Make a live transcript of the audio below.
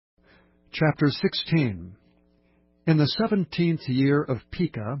Chapter 16. In the 17th year of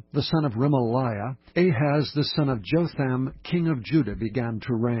Pekah, the son of Remaliah, Ahaz the son of Jotham, king of Judah, began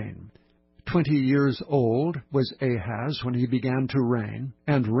to reign. 20 years old was Ahaz when he began to reign,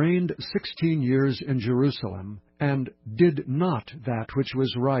 and reigned 16 years in Jerusalem, and did not that which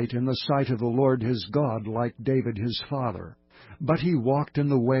was right in the sight of the Lord his God, like David his father. But he walked in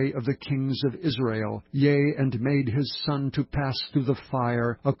the way of the kings of Israel, yea, and made his son to pass through the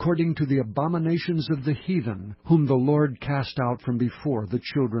fire, according to the abominations of the heathen, whom the Lord cast out from before the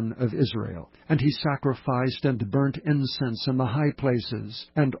children of Israel. And he sacrificed and burnt incense in the high places,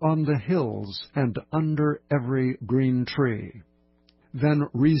 and on the hills, and under every green tree. Then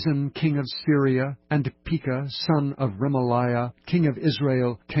Rezin king of Syria, and Pekah son of Remaliah king of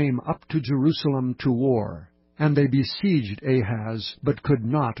Israel, came up to Jerusalem to war. And they besieged Ahaz, but could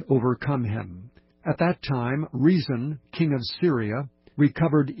not overcome him. At that time Rezin king of Syria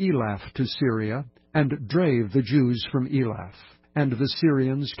recovered Elath to Syria, and drave the Jews from Elath. And the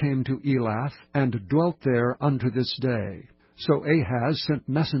Syrians came to Elath, and dwelt there unto this day. So Ahaz sent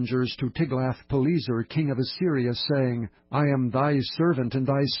messengers to Tiglath-Pileser king of Assyria, saying, I am thy servant and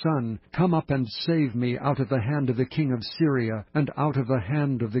thy son. Come up and save me out of the hand of the king of Syria, and out of the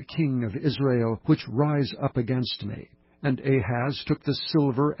hand of the king of Israel, which rise up against me. And Ahaz took the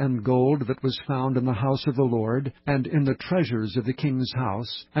silver and gold that was found in the house of the Lord, and in the treasures of the king's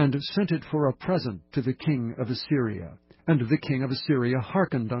house, and sent it for a present to the king of Assyria. And the king of Assyria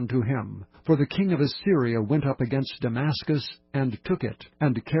hearkened unto him. For the king of Assyria went up against Damascus, and took it,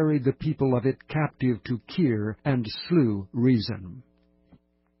 and carried the people of it captive to Kir, and slew Rezin.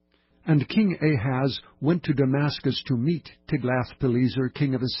 And King Ahaz went to Damascus to meet Tiglath-Pileser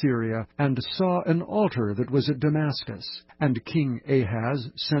king of Assyria, and saw an altar that was at Damascus. And King Ahaz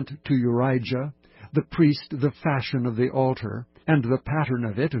sent to Urijah the priest the fashion of the altar, and the pattern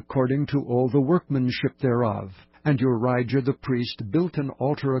of it according to all the workmanship thereof. And Urijah the priest built an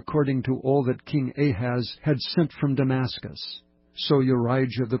altar according to all that King Ahaz had sent from Damascus. So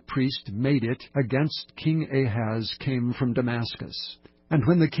Urijah the priest made it against King Ahaz came from Damascus. And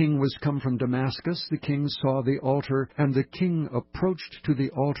when the king was come from Damascus, the king saw the altar, and the king approached to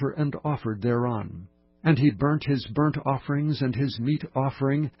the altar and offered thereon. And he burnt his burnt offerings and his meat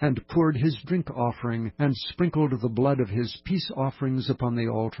offering, and poured his drink offering, and sprinkled the blood of his peace offerings upon the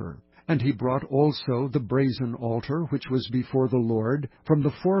altar. And he brought also the brazen altar, which was before the Lord, from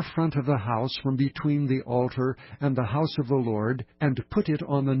the forefront of the house, from between the altar and the house of the Lord, and put it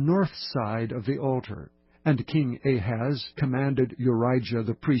on the north side of the altar. And King Ahaz commanded Urijah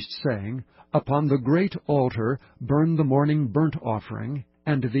the priest, saying, Upon the great altar burn the morning burnt offering,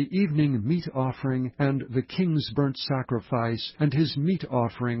 and the evening meat offering, and the king's burnt sacrifice, and his meat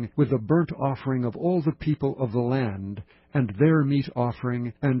offering, with the burnt offering of all the people of the land, and their meat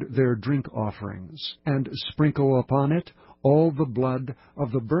offering, and their drink offerings, and sprinkle upon it all the blood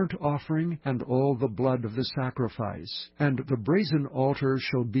of the burnt offering, and all the blood of the sacrifice. And the brazen altar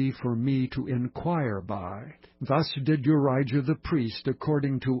shall be for me to inquire by. Thus did Urijah the priest,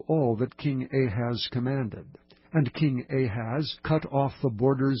 according to all that King Ahaz commanded. And King Ahaz cut off the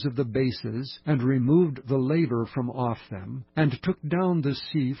borders of the bases, and removed the laver from off them, and took down the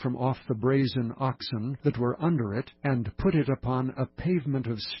sea from off the brazen oxen that were under it, and put it upon a pavement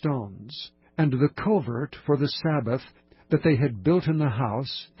of stones. And the covert for the Sabbath that they had built in the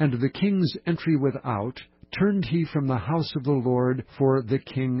house, and the king's entry without, turned he from the house of the Lord for the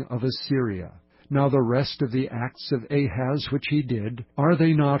king of Assyria. Now the rest of the acts of Ahaz which he did, are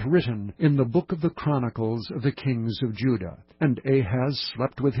they not written in the book of the Chronicles of the kings of Judah? And Ahaz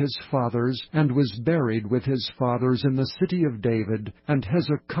slept with his fathers, and was buried with his fathers in the city of David, and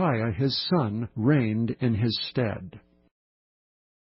Hezekiah his son reigned in his stead.